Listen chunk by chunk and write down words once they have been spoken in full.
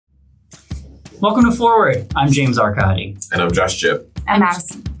Welcome to Forward. I'm James Arcadi. And I'm Josh Chip. I'm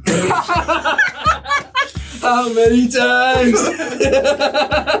Madison. How many times?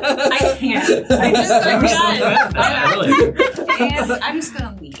 I can't. I'm done. Really? And I'm just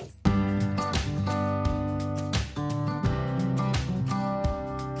going to leave.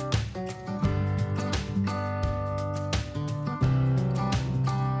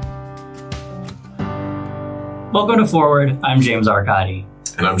 Welcome to Forward. I'm James Arcadi.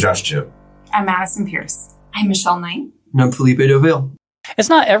 And I'm Josh Chip. I'm Madison Pierce. I'm Michelle Knight. And I'm Felipe Deauville. It's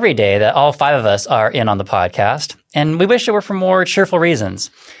not every day that all five of us are in on the podcast, and we wish it were for more cheerful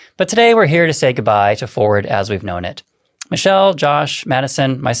reasons. But today we're here to say goodbye to Forward as we've known it. Michelle, Josh,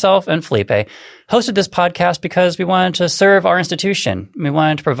 Madison, myself, and Felipe hosted this podcast because we wanted to serve our institution. We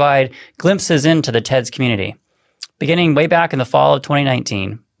wanted to provide glimpses into the TEDS community. Beginning way back in the fall of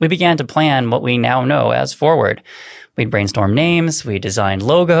 2019, we began to plan what we now know as Forward. We'd brainstorm names, we designed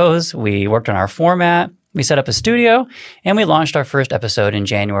logos, we worked on our format, we set up a studio, and we launched our first episode in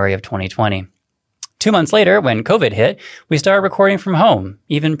January of 2020. 2 months later, when COVID hit, we started recording from home,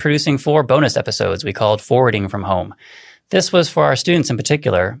 even producing 4 bonus episodes we called Forwarding from Home. This was for our students in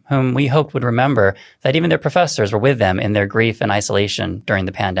particular, whom we hoped would remember that even their professors were with them in their grief and isolation during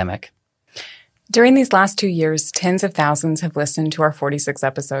the pandemic. During these last 2 years, tens of thousands have listened to our 46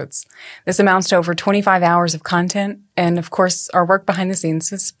 episodes. This amounts to over 25 hours of content, and of course, our work behind the scenes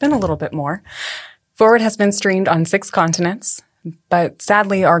has been a little bit more. Forward has been streamed on 6 continents, but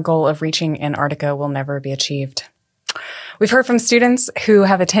sadly, our goal of reaching Antarctica will never be achieved. We've heard from students who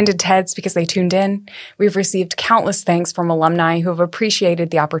have attended TEDS because they tuned in. We've received countless thanks from alumni who have appreciated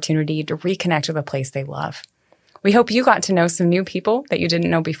the opportunity to reconnect with a place they love. We hope you got to know some new people that you didn't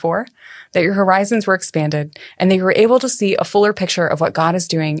know before, that your horizons were expanded, and that you were able to see a fuller picture of what God is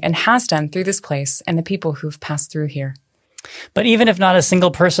doing and has done through this place and the people who've passed through here. But even if not a single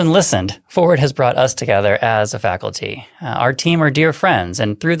person listened, Forward has brought us together as a faculty. Our team are dear friends,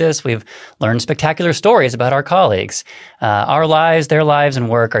 and through this, we've learned spectacular stories about our colleagues. Our lives, their lives, and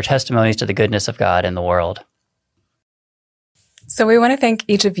work are testimonies to the goodness of God in the world. So we want to thank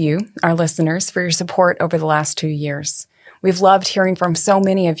each of you, our listeners, for your support over the last 2 years. We've loved hearing from so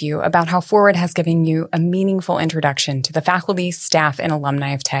many of you about how Forward has given you a meaningful introduction to the faculty, staff, and alumni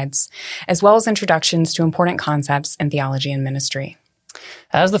of TEDS, as well as introductions to important concepts in theology and ministry.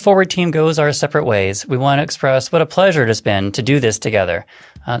 As the Forward team goes our separate ways, we want to express what a pleasure it has been to do this together.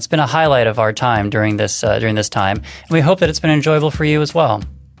 It's been a highlight of our time during this time, and we hope that it's been enjoyable for you as well.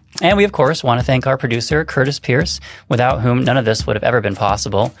 And we, of course, want to thank our producer, Curtis Pierce, without whom none of this would have ever been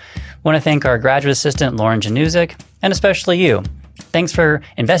possible. We want to thank our graduate assistant, Lauren Januzik, and especially you. Thanks for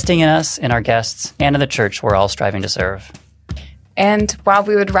investing in us, in our guests, and in the church we're all striving to serve. And while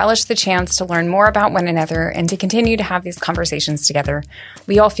we would relish the chance to learn more about one another and to continue to have these conversations together,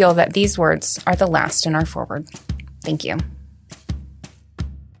 we all feel that these words are the last in our Forward. Thank you.